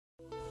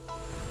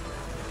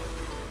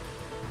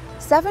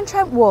Severn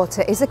Trent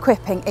Water is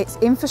equipping its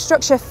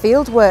infrastructure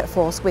field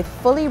workforce with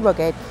fully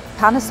rugged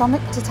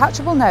Panasonic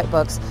detachable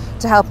notebooks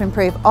to help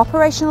improve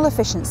operational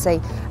efficiency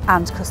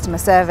and customer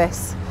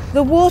service.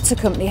 The water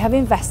company have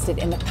invested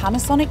in the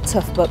Panasonic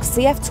Toughbook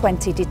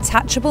CF20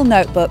 detachable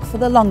notebook for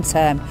the long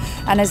term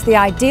and as the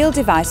ideal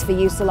device for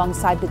use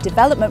alongside the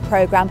development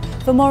programme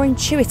for more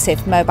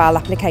intuitive mobile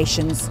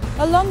applications.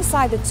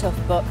 Alongside the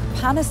Toughbook,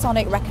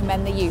 Panasonic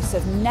recommend the use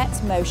of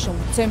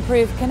NetMotion to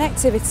improve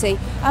connectivity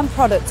and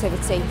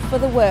productivity for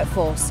the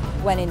workforce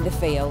when in the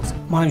field.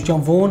 My name is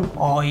John Vaughan.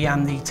 I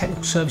am the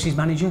Technical Services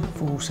Manager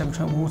for Severn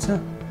Trent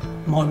Water.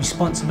 My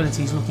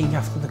responsibility is looking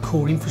after the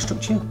core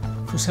infrastructure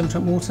for Severn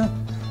Trent Water,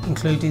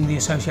 including the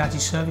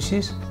associated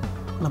services.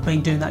 And I've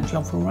been doing that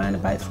job for around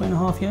about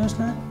 3.5 years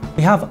now.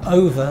 We have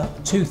over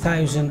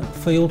 2,000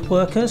 field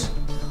workers,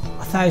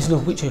 1,000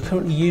 of which are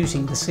currently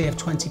using the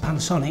CF20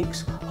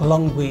 Panasonics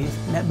along with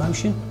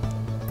NetMotion.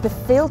 The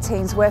field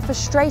teams were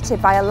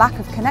frustrated by a lack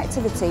of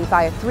connectivity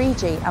via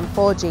 3G and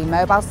 4G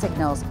mobile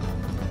signals.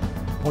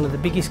 One of the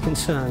biggest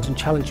concerns and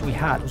challenges we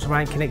had was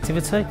around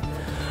connectivity.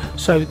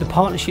 So the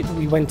partnership that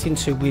we went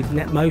into with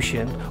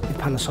NetMotion with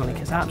Panasonic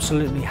has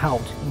absolutely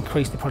helped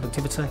increase the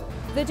productivity.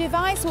 The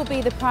device will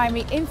be the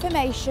primary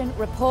information,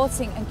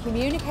 reporting and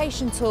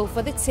communication tool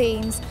for the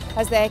teams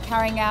as they are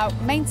carrying out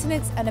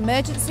maintenance and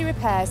emergency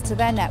repairs to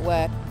their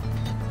network.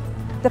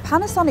 The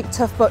Panasonic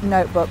Toughbook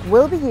notebook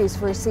will be used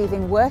for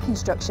receiving work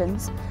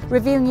instructions,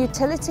 reviewing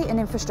utility and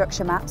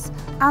infrastructure maps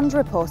and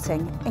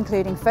reporting,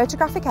 including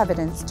photographic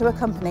evidence to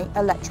accompany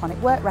electronic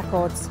work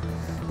records.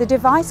 The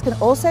device can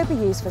also be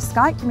used for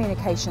Skype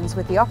communications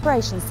with the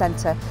operations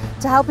centre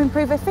to help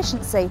improve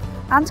efficiency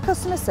and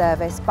customer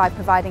service by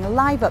providing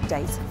live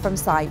updates from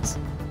site.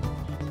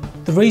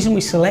 The reason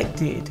we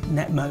selected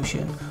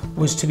NetMotion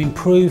was to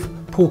improve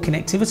poor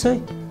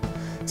connectivity,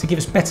 to give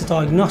us better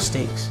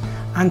diagnostics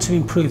and to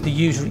improve the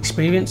user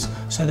experience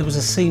so there was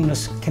a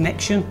seamless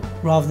connection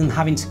rather than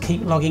having to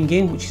keep logging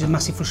in, which is a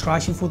massive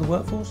frustration for the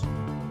workforce.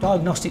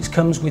 Diagnostics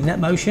comes with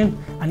NetMotion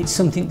and it's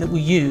something that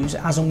we use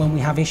as and when we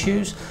have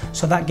issues,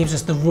 so that gives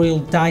us the real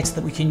data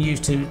that we can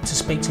use to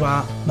speak to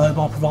our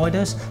mobile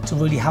providers to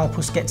really help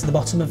us get to the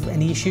bottom of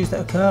any issues that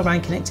occur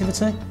around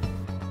connectivity.